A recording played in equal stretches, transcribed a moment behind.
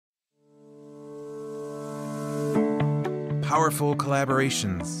Powerful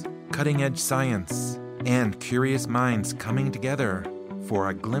collaborations, cutting-edge science, and curious minds coming together for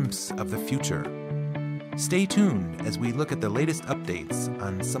a glimpse of the future. Stay tuned as we look at the latest updates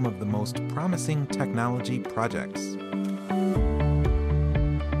on some of the most promising technology projects.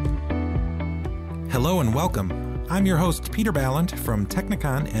 Hello and welcome. I'm your host, Peter Ballant from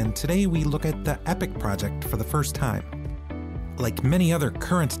Technicon, and today we look at the EPIC project for the first time. Like many other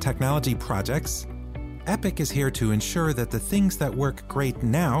current technology projects, EPIC is here to ensure that the things that work great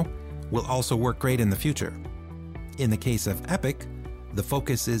now will also work great in the future. In the case of EPIC, the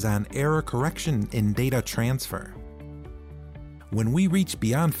focus is on error correction in data transfer. When we reach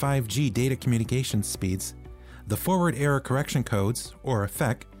beyond 5G data communication speeds, the forward error correction codes, or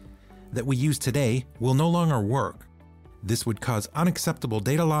FEC, that we use today will no longer work. This would cause unacceptable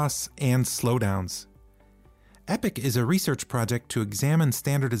data loss and slowdowns. EPIC is a research project to examine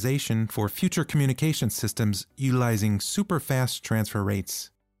standardization for future communication systems utilizing super-fast transfer rates.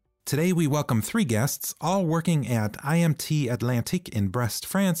 Today we welcome three guests, all working at IMT Atlantique in Brest,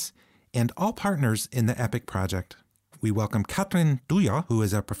 France, and all partners in the EPIC project. We welcome Catherine Douillat, who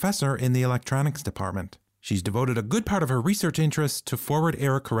is a professor in the electronics department. She's devoted a good part of her research interests to forward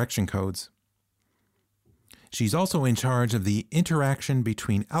error correction codes. She's also in charge of the Interaction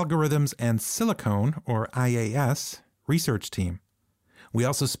Between Algorithms and Silicon, or IAS, research team. We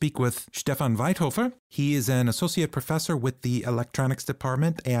also speak with Stefan Weithofer. He is an associate professor with the electronics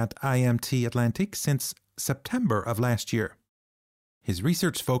department at IMT Atlantique since September of last year. His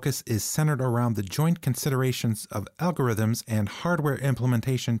research focus is centered around the joint considerations of algorithms and hardware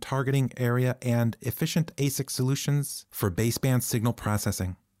implementation targeting area and efficient ASIC solutions for baseband signal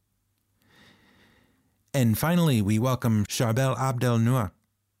processing. And finally, we welcome Charbel Abdel-Nour.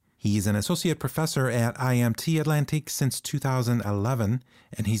 He is an associate professor at IMT Atlantique since 2011,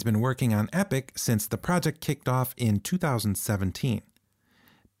 and he's been working on EPIC since the project kicked off in 2017.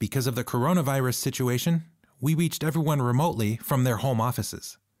 Because of the coronavirus situation, we reached everyone remotely from their home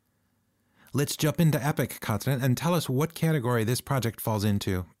offices. Let's jump into EPIC, Catherine, and tell us what category this project falls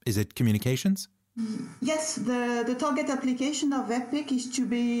into. Is it communications? Yes, the target application of EPIC is to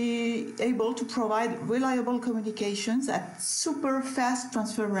be able to provide reliable communications at super fast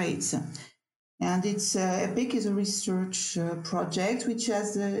transfer rates. And EPIC is a research project which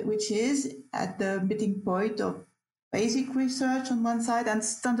is at the meeting point of basic research on one side and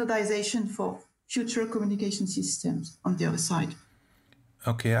standardization for future communication systems on the other side.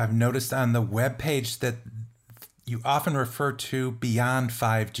 Okay, I've noticed on the web page that you often refer to beyond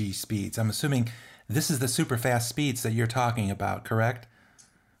 5G speeds. I'm assuming this is the super fast speeds that you're talking about, correct?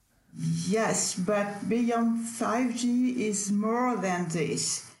 Yes, but beyond 5G is more than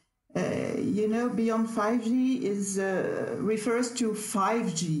this. Beyond 5G refers to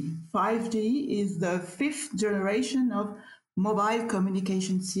 5G. 5G is the fifth generation of mobile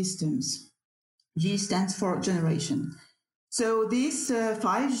communication systems. G stands for generation. So this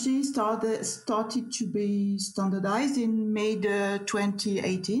 5G started to be standardized in May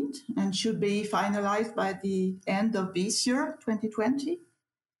 2018 and should be finalized by the end of this year, 2020.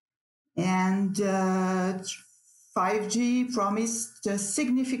 And 5G promised a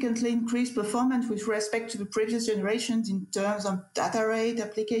significantly increased performance with respect to the previous generations in terms of data rate,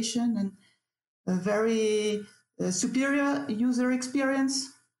 application, and a very superior user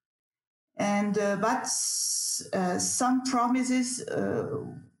experience. And but some promises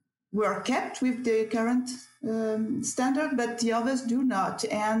were kept with the current standard, but the others do not.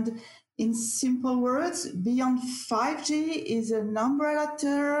 And in simple words, beyond 5G is an umbrella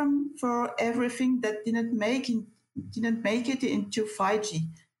term for everything that didn't make it into 5G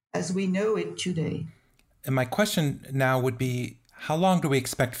as we know it today. And my question now would be, how long do we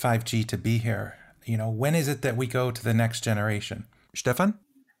expect 5G to be here? When is it that we go to the next generation? Stefan?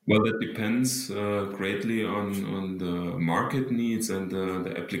 Well, that depends greatly on the market needs and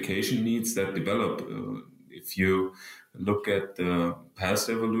the application needs that develop. If you look at the past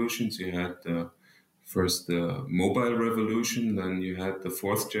evolutions, you had first the mobile revolution, then you had the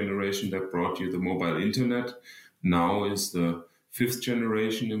fourth generation that brought you the mobile internet. Now is the fifth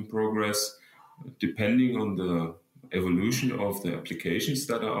generation in progress. Depending on the evolution of the applications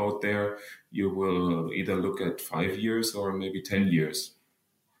that are out there, you will either look at 5 years or maybe 10 years.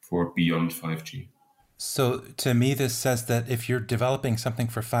 For beyond 5G. So to me, this says that if you're developing something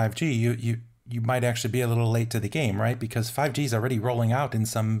for 5G, you might actually be a little late to the game, right? Because 5G is already rolling out in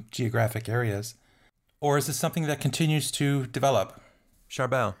some geographic areas. Or is this something that continues to develop?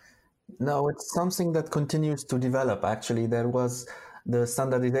 Charbel? No, it's something that continues to develop. Actually, the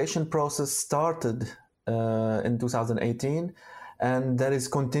standardization process started in 2018, and there is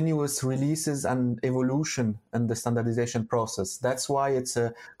continuous releases and evolution in the standardization process. That's why it's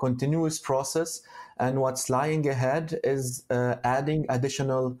a continuous process, and what's lying ahead is adding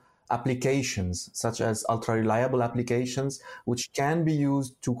additional applications, such as ultra-reliable applications, which can be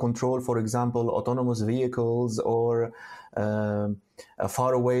used to control, for example, autonomous vehicles or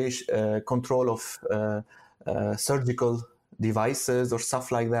far-away control of surgical devices or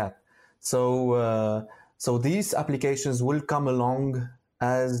stuff like that. So these applications will come along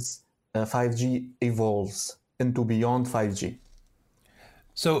as 5G evolves into beyond 5G.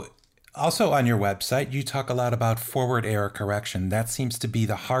 So also on your website, you talk a lot about forward error correction. That seems to be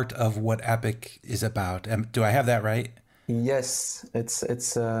the heart of what EPIC is about. Do I have that right? Yes,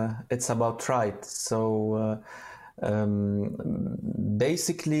 it's about right. So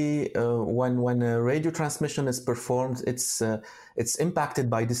basically, when a radio transmission is performed, it's impacted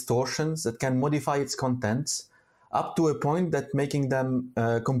by distortions that can modify its contents up to a point that making them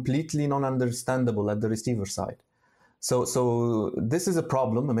completely non-understandable at the receiver side. So this is a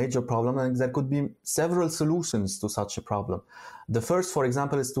problem, a major problem, and there could be several solutions to such a problem. The first, for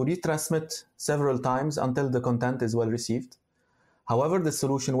example, is to retransmit several times until the content is well received. However, the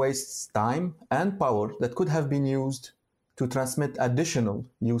solution wastes time and power that could have been used to transmit additional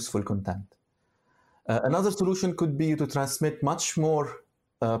useful content. Another solution could be to transmit much more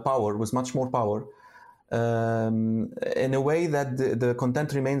power, with much more power, in a way that the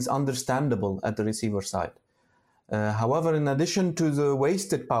content remains understandable at the receiver side. However, in addition to the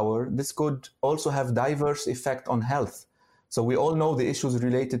wasted power, this could also have diverse effect on health. So we all know the issues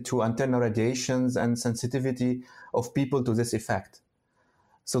related to antenna radiations and sensitivity of people to this effect.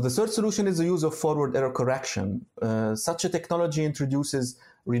 So the third solution is the use of forward error correction. Such a technology introduces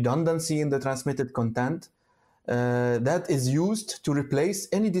redundancy in the transmitted content that is used to replace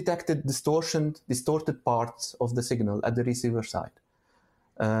any detected distorted parts of the signal at the receiver side.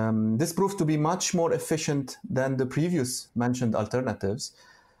 This proved to be much more efficient than the previous mentioned alternatives.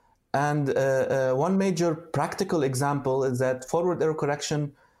 And one major practical example is that forward error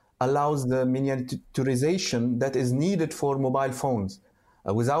correction allows the miniaturization that is needed for mobile phones.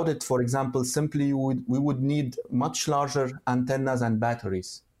 Without it, for example, simply we would need much larger antennas and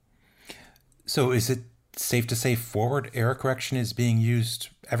batteries. So is it safe to say forward error correction is being used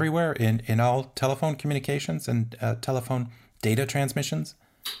everywhere in all telephone communications and telephone data transmissions?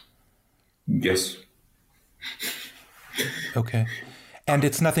 Yes. Okay. And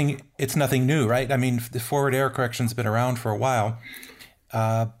it's nothing new, right? I mean, the forward error correction's been around for a while,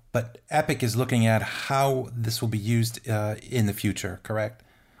 but EPIC is looking at how this will be used in the future, correct?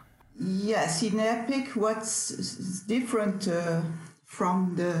 Yes, in EPIC, what's different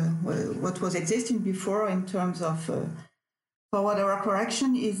from what was existing before in terms of forward error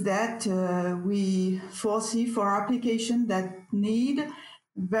correction is that we foresee for applications that need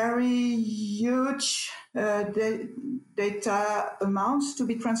very huge data amounts to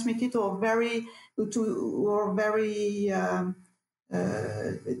be transmitted,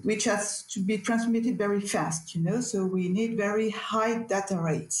 which has to be transmitted very fast. So we need very high data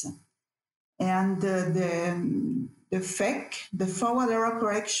rates, and the FEC, the forward error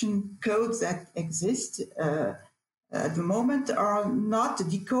correction codes that exist at the moment are not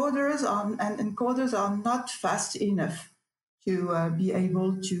decoders and encoders are not fast enough to be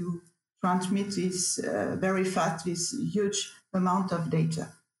able to transmit this very fast, this huge amount of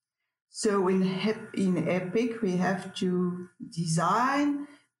data. So in EPIC, we have to design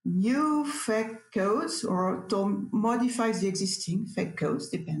new FEC codes or to modify the existing FEC codes,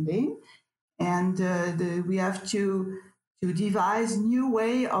 depending. And we have to devise new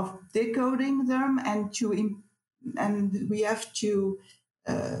way of decoding them, and we have to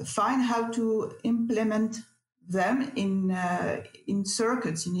find how to implement them in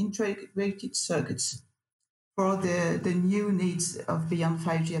circuits, in integrated circuits, for the new needs of beyond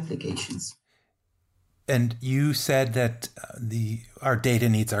 5G applications. And you said that our data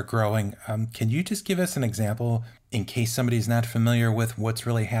needs are growing. Can you just give us an example, in case somebody's not familiar with what's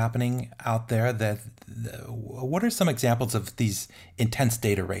really happening out there? What are some examples of these intense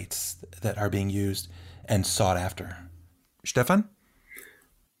data rates that are being used and sought after? Stefan?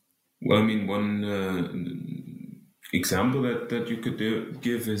 Well, I mean, one example that you could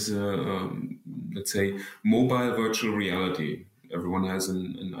give is, let's say, mobile virtual reality. Everyone has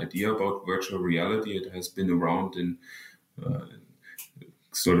an idea about virtual reality. It has been around in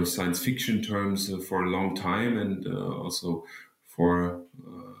sort of science fiction terms for a long time, and also for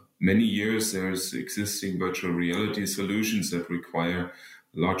many years there's existing virtual reality solutions that require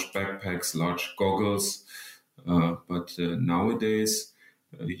large backpacks, large goggles. But nowadays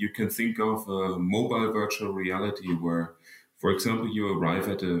you can think of mobile virtual reality where, For example, you arrive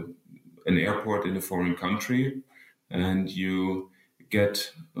at an airport in a foreign country and you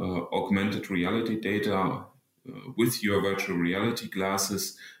get augmented reality data with your virtual reality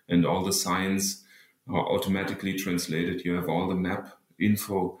glasses, and all the signs are automatically translated. You have all the map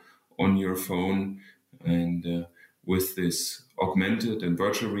info on your phone, and with this augmented and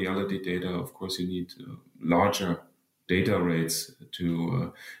virtual reality data, of course, you need larger data rates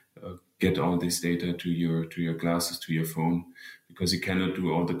to get all this data to your glasses, to your phone, because you cannot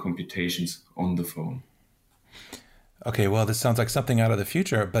do all the computations on the phone. Okay, well, this sounds like something out of the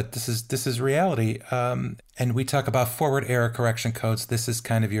future, but this is reality. And we talk about forward error correction codes. This is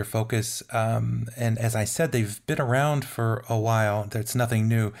kind of your focus. And as I said, they've been around for a while. There's nothing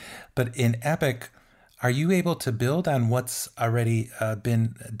new. But in EPIC, are you able to build on what's already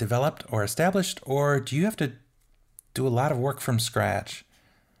been developed or established, or do you have to do a lot of work from scratch?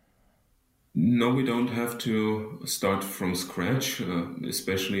 No, we don't have to start from scratch,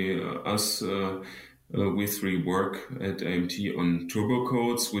 especially us. We three work at IMT on turbo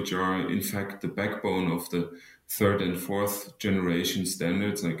codes, which are in fact the backbone of the third and fourth generation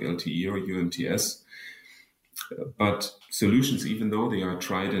standards like LTE or UMTS. But solutions, even though they are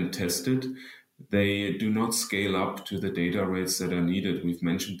tried and tested, they do not scale up to the data rates that are needed. We've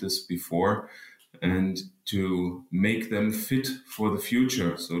mentioned this before. And to make them fit for the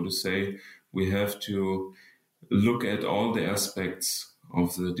future, so to say, we have to look at all the aspects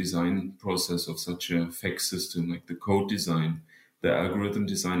of the design process of such a FEX system, like the code design, the algorithm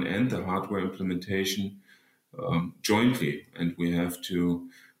design, and the hardware implementation jointly. And we have to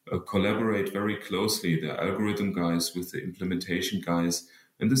collaborate very closely, the algorithm guys with the implementation guys.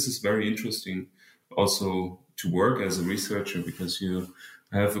 And this is very interesting also to work as a researcher, because you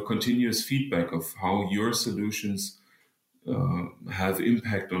have a continuous feedback of how your solutions have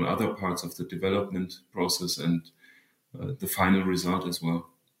impact on other parts of the development process and the final result as well.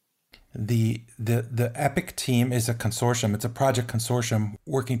 The EPIC team is a consortium. It's a project consortium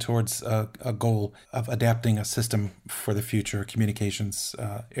working towards a goal of adapting a system for the future, communications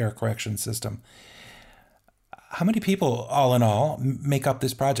error correction system. How many people, all in all, make up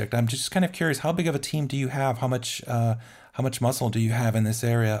this project? I'm just kind of curious, how big of a team do you have? How much muscle do you have in this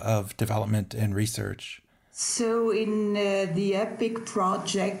area of development and research? So in the EPIC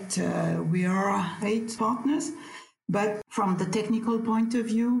project, we are 8 partners. But from the technical point of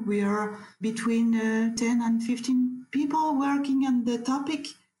view, we are between 10 and 15 people working on the topic.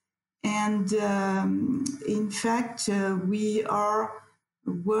 And in fact, we are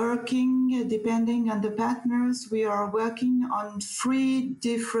working, depending on the partners, we are working on 3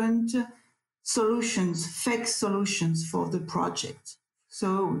 different solutions, FEX solutions for the project.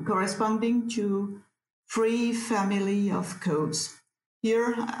 So corresponding to 3 family of codes.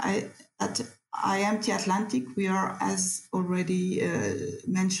 Here at IMT Atlantic, we are, as already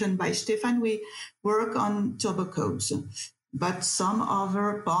mentioned by Stefan, we work on turbo codes, but some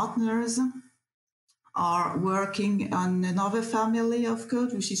other partners are working on another family of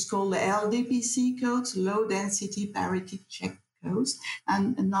code, which is called LDPC codes, low density parity check codes,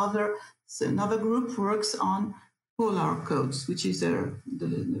 and another group works on polar codes, which is the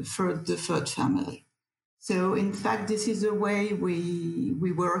third family. So, in fact, this is the way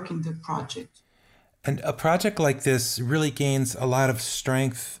we work in the project. And a project like this really gains a lot of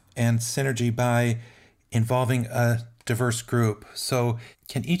strength and synergy by involving a diverse group. So,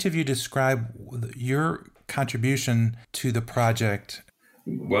 can each of you describe your contribution to the project?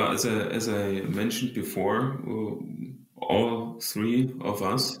 Well, as I mentioned before, all 3 of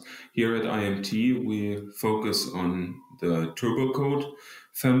us here at IMT, we focus on the turbo code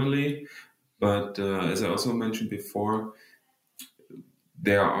family. But as I also mentioned before,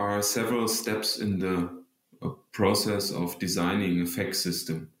 there are several steps in the process of designing a FEX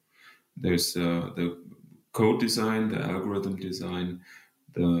system. There's the code design, the algorithm design,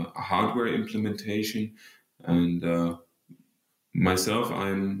 the hardware implementation, and myself,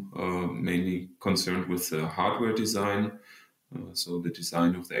 I'm mainly concerned with the hardware design, so the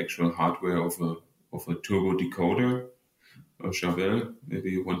design of the actual hardware of a turbo decoder. Javel,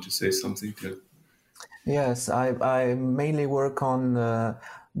 maybe you want to say something there? Yes, I mainly work on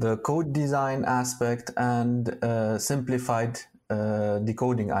the code design aspect and simplified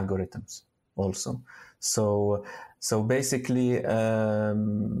decoding algorithms also. So basically, I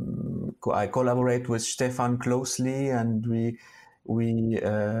collaborate with Stefan closely, and we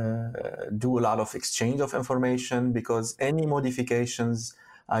do a lot of exchange of information, because any modifications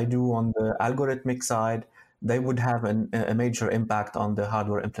I do on the algorithmic side, they would have a major impact on the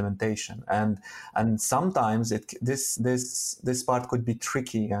hardware implementation, and sometimes this part could be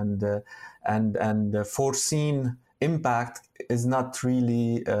tricky and foreseen impact is not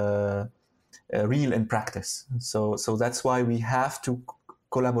really real in practice. So that's why we have to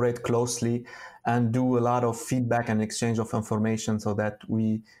collaborate closely and do a lot of feedback and exchange of information so that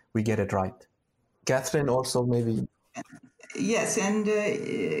we get it right. Catherine, also maybe. Yes, and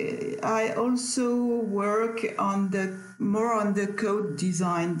I also work more on the code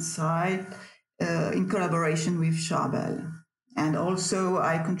design side in collaboration with Charbel, and also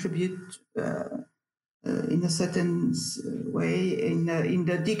I contribute in a certain way in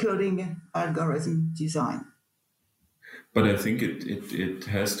the decoding algorithm design. But I think it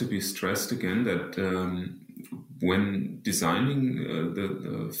has to be stressed again that when designing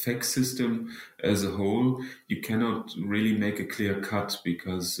the FEC system as a whole, you cannot really make a clear cut,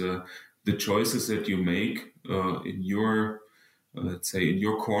 because the choices that you make in your, let's say, in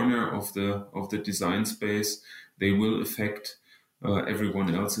your corner of the design space, they will affect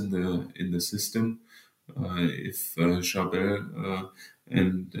everyone else in the system. If Charbel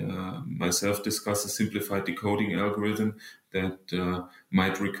and myself discuss a simplified decoding algorithm that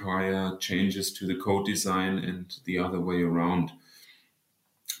might require changes to the code design and the other way around.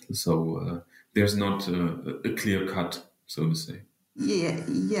 So there's not a clear cut, so to say.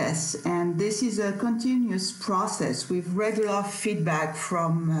 Yes, and this is a continuous process with regular feedback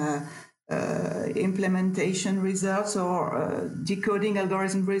from implementation results or decoding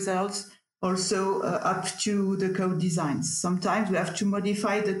algorithm results, also up to the code designs. Sometimes we have to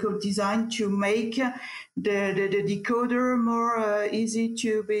modify the code design to make the decoder more easy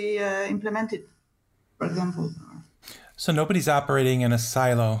to be implemented, for example. So nobody's operating in a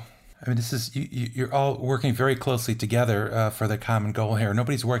silo. I mean, this is you're all working very closely together for the common goal here.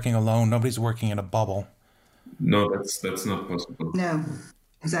 Nobody's working alone. Nobody's working in a bubble. No, that's not possible. No,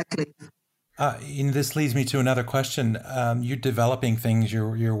 exactly. And this leads me to another question. You're developing things.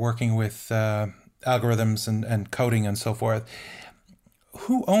 You're working with algorithms and coding and so forth.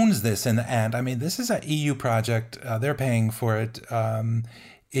 Who owns this in the end? I mean, this is an EU project. They're paying for it.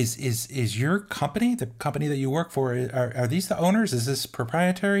 Is your company, the company that you work for, are these the owners? Is this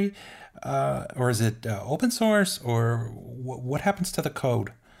proprietary, or is it open source, or what happens to the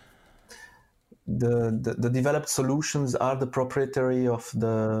code? The developed solutions are the proprietary of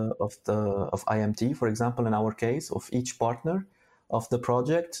IMT, for example, in our case, of each partner of the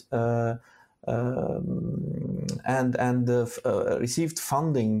project, and the received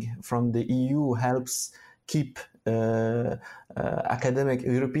funding from the EU helps keep European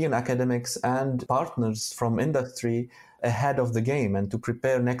academics and partners from industry ahead of the game, and to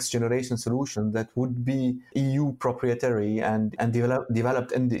prepare next generation solutions that would be EU proprietary and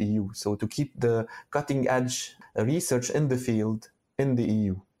developed in the EU. So to keep the cutting edge research in the field in the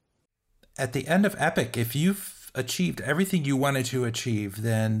EU. At the end of EPIC, if you've achieved everything you wanted to achieve,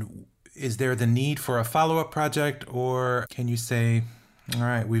 then is there the need for a follow-up project, or can you say, all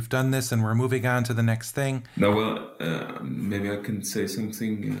right, we've done this and we're moving on to the next thing? No, well, maybe I can say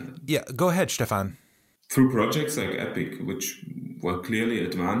something. Yeah, go ahead, Stefan. Through projects like EPIC, which clearly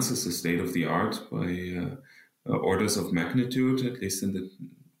advances the state of the art by orders of magnitude, at least in the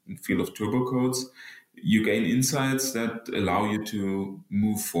field of turbo codes, you gain insights that allow you to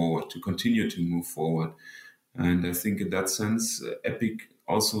move forward, to continue to move forward. And I think in that sense, EPIC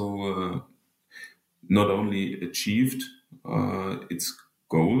also not only achieved its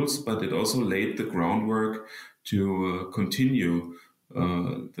goals, but it also laid the groundwork to continue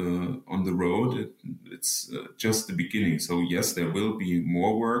on the road. It's just the beginning. So yes, there will be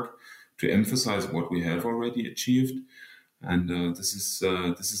more work to emphasize what we have already achieved, and this is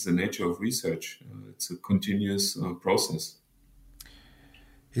the nature of research. It's a continuous process.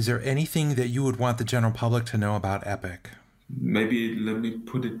 Is there anything that you would want the general public to know about EPIC? Maybe let me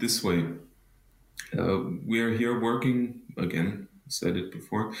put it this way. We are here working, again, said it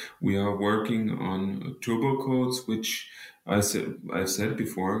before, we are working on turbo codes, which I've said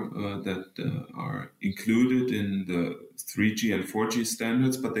before that are included in the 3G and 4G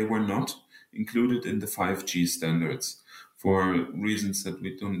standards, but they were not included in the 5G standards for reasons that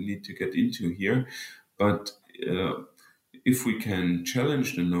we don't need to get into here. But if we can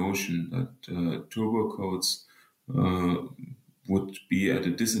challenge the notion that turbo codes would be at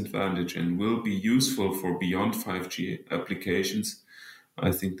a disadvantage and will be useful for beyond 5G applications,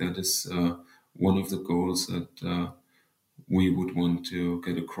 I think that is one of the goals that we would want to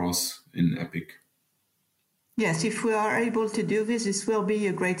get across in EPIC. Yes, if we are able to do this, this will be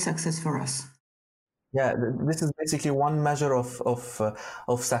a great success for us. Yeah, this is basically one measure of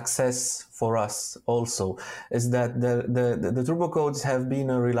success for us also, is that the turbo codes have been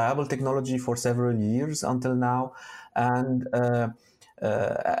a reliable technology for several years until now, and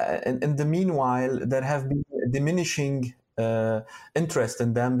in the meanwhile, there have been diminishing interest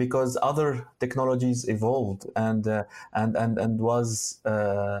in them because other technologies evolved and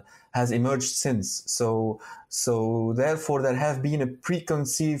has emerged since. So therefore, there have been a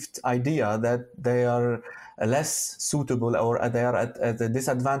preconceived idea that they are less suitable, or they are at a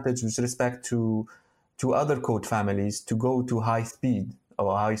disadvantage with respect to other code families to go to high speed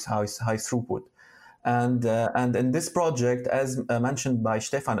or high throughput. And in this project, as mentioned by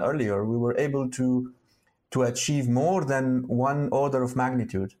Stefan earlier, we were able to achieve more than one order of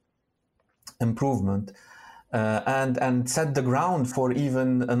magnitude improvement, and set the ground for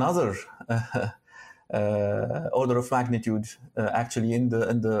even another order of magnitude actually in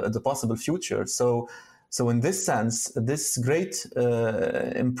the possible future. So in this sense, this great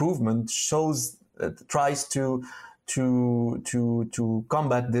improvement tries to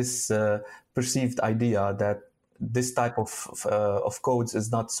combat this perceived idea that this type of codes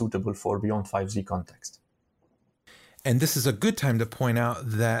is not suitable for beyond 5G context. And this is a good time to point out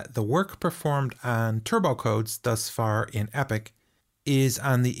that the work performed on turbo codes thus far in EPIC is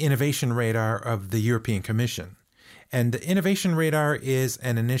on the Innovation Radar of the European Commission. And the Innovation Radar is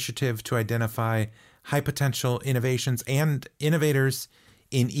an initiative to identify high potential innovations and innovators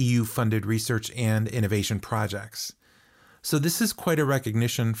in EU-funded research and innovation projects. So this is quite a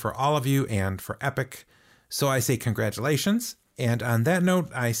recognition for all of you and for EPIC. So I say congratulations. And on that note,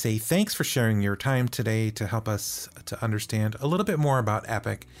 I say thanks for sharing your time today to help us to understand a little bit more about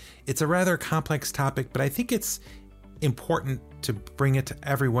EPIC. It's a rather complex topic, but I think it's important to bring it to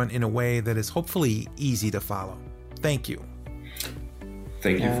everyone in a way that is hopefully easy to follow. Thank you.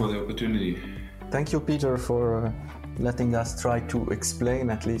 Thank you for the opportunity. Thank you, Peter, for letting us try to explain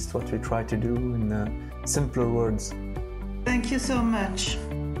at least what we try to do in simpler words. Thank you so much.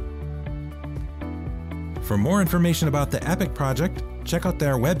 For more information about the EPIC project, check out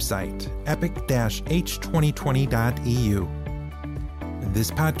their website, epic-h2020.eu.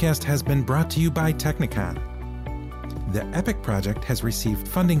 This podcast has been brought to you by Technikon. The EPIC project has received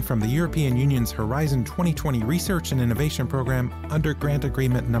funding from the European Union's Horizon 2020 Research and Innovation Program under Grant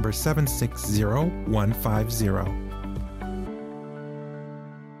Agreement number 760150.